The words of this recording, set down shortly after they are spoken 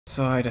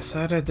So I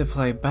decided to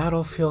play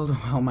Battlefield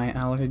while my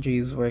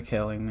allergies were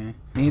killing me.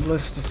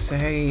 Needless to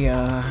say,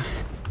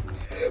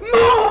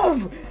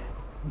 MOVE!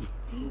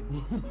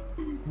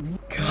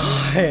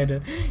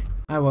 God,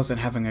 I wasn't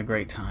having a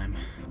great time.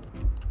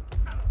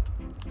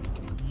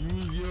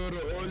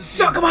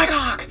 Suck my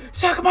cock!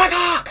 Suck my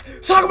cock!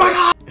 Suck my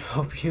cock!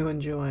 Hope you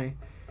enjoy.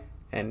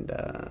 And,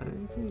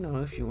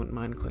 if you wouldn't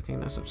mind clicking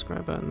that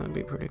subscribe button, that'd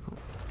be pretty cool.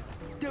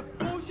 The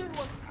potion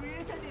was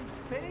created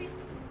in space.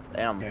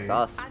 Damn,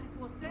 sauce. And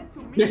it was sent to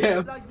me.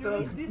 Damn, Like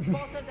sauce. this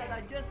water that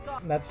I just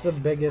got. That's the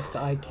biggest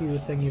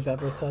IQ thing you've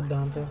ever said,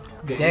 Dante.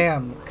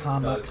 Damn,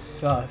 comma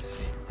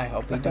sus. I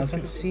hope he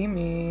doesn't see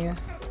me.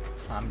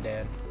 I'm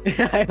dead.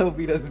 I hope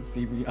he doesn't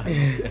see me. I'm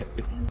dead.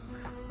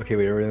 Okay,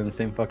 wait, are we in the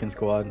same fucking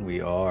squad?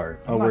 We are.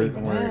 Oh, we're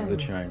the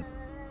China.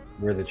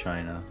 We're the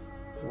China.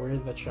 We're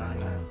the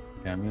China.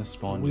 Yeah, I'm gonna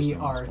spawn. We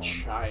are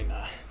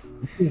China.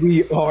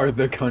 We are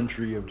the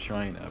country of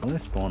China. I'm gonna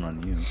spawn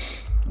on you.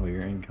 Oh,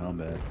 you're in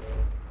combat.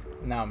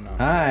 No, I'm not.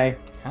 Hi.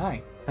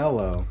 Hi.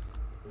 Hello.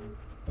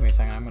 Give me a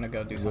second. I'm gonna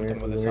go do something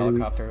with this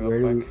helicopter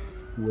real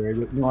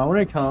quick. No, I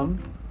want to come.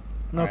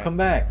 No, Alright. come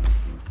back.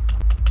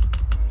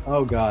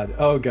 Oh god.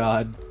 Oh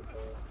god.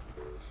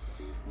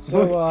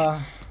 So,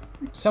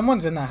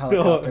 someone's in that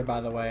helicopter,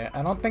 by the way.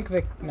 I don't think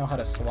they know how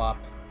to swap.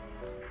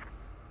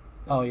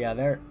 Oh, yeah,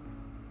 they're...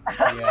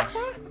 Yeah.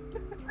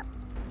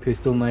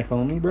 Pistol knife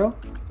only, bro?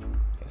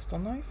 Pistol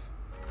knife?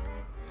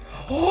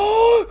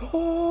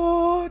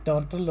 Oh,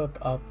 don't look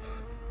up.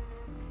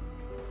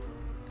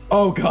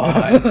 Oh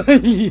god.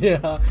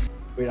 Yeah.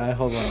 Wait,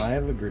 hold on. I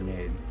have a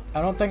grenade.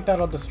 I don't think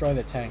that'll destroy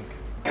the tank.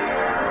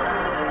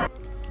 The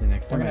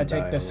next We're time gonna I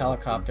take die, this I will-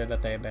 helicopter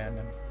that they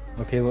abandoned.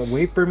 Okay, well,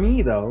 wait for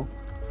me though.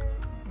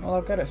 Well,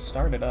 I've got to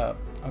start it up.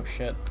 Oh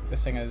shit,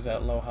 this thing is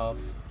at low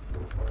health.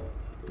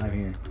 I'm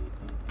here.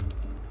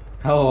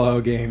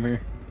 Hello,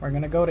 gamer. We're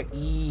gonna go to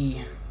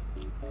E.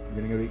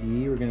 We're gonna go to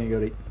E. We're gonna go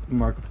to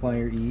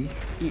Markiplier E.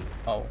 E.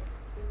 Oh.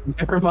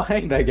 Never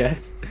mind, I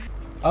guess.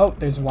 Oh,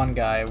 there's one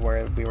guy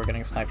where we were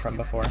getting sniped from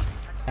before.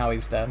 Now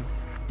he's dead.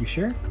 You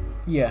sure?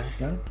 Yeah.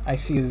 Yeah. I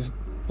see his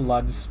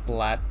blood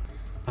splat.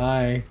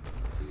 Hi.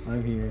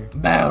 I'm here.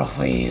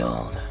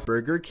 Battlefield.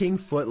 Burger King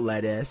foot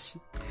lettuce.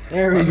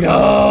 There we Let's go.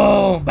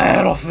 go!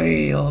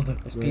 Battlefield!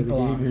 There's Where the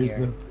people on gamers here.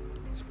 go.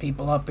 There's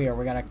people up here.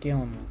 We gotta kill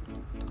them.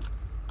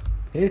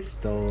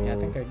 Pistol. Yeah, I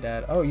think they're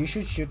dead. Oh, you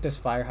should shoot this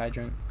fire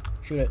hydrant.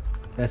 Shoot it.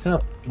 That's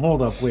not.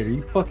 Hold up. Wait. Are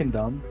you fucking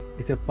dumb?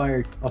 It's a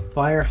fire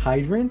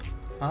hydrant.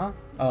 Huh?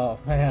 Oh,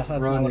 yeah,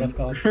 that's not what it's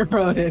called.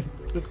 Running.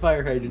 The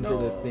fire hydrants are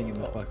the No. thing in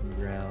the fucking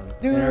ground.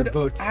 And our Dude,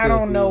 boat's I still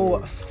don't know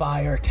here.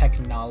 fire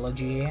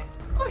technology.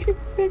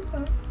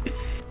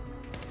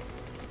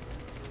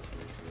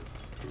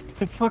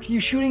 The fuck are you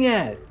shooting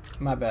at?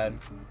 My bad.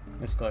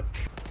 Misclick.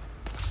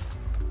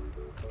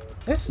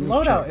 This Who's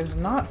loadout check? is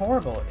not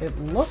horrible. It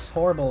looks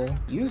horrible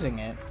using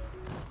it,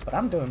 but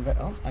I'm doing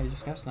oh, I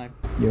just got sniped.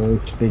 Yo, we're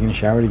taking a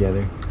shower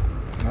together.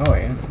 Oh,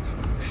 yeah.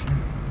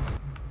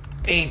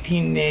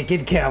 18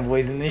 naked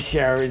cowboys in the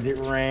showers at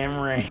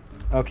Ram.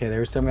 Okay, there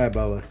was some guy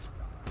above us.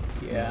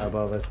 Yeah.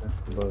 Above us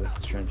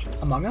is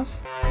trenches. Among Us?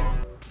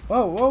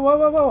 Whoa, whoa, whoa,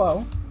 whoa, whoa,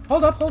 whoa.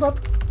 Hold up, hold up.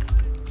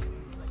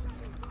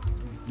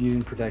 You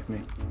didn't protect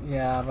me.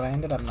 Yeah, but I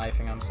ended up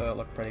knifing him, so it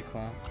looked pretty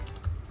cool.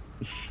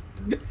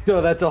 So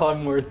that's all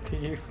I'm worth to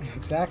you.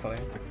 Exactly.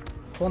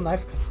 Cool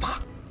knife.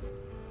 Fuck!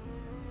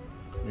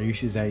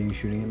 Is that you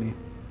shooting at me?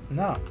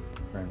 No.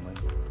 Friendly.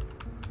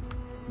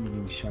 You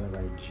getting shot at by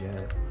a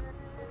jet.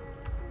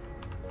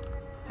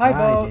 Hi,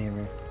 boat.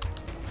 gamer.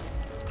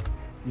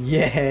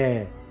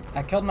 Yeah.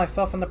 I killed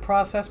myself in the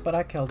process, but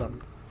I killed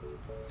him.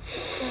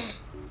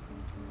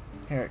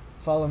 Here,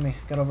 follow me.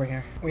 Get over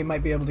here. We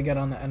might be able to get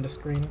on the end of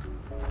screen.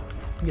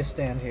 You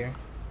stand here.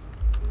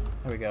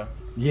 There we go.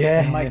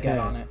 Yeah. We might get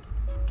on it.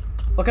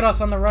 Look at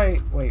us on the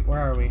right. Wait, where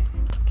are we?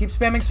 Keep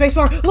spamming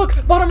spacebar.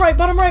 Look! Bottom right,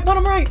 bottom right,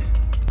 bottom right!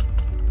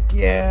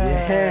 Yeah!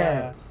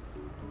 Yeah.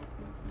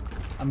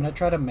 I'm gonna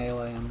try to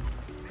melee him.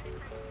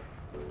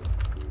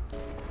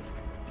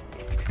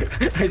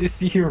 I just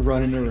see you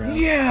running around.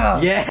 Yeah!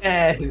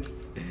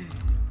 Yes.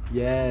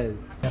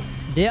 Yes.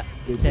 Dip,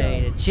 Good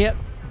potato job. chip,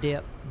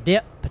 dip,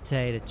 dip,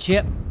 potato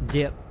chip,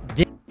 dip,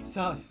 dip.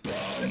 Sus.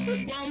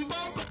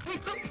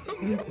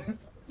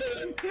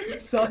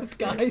 Sus,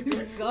 guys.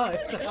 Sus.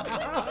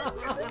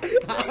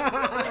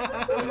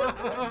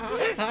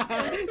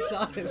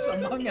 Sus,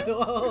 Among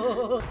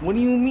Us. What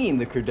do you mean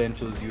the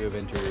credentials you have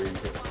entered?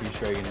 Please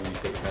try again and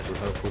reset your password.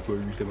 How the fuck do I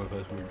reset my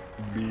password?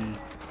 B.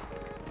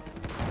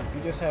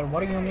 You just said,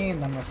 what do you mean?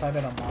 Then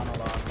recited a monologue.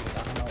 I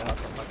don't know what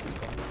the fuck you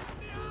said.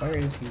 Where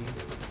is he?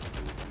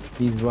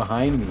 He's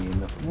behind me in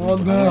the. Well,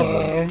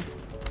 duh.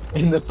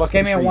 In the Just fucking.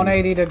 gave me a trees.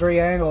 180-degree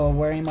angle of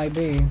where he might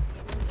be.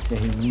 Yeah,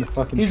 he's in the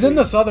fucking. He's in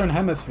the trees. southern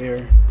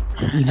hemisphere.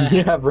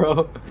 Yeah,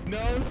 bro. No,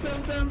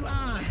 sometimes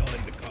I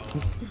join the call.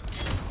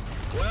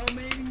 Well,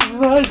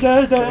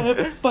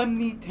 maybe.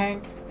 Funny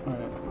tank.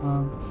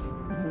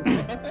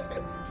 Alright,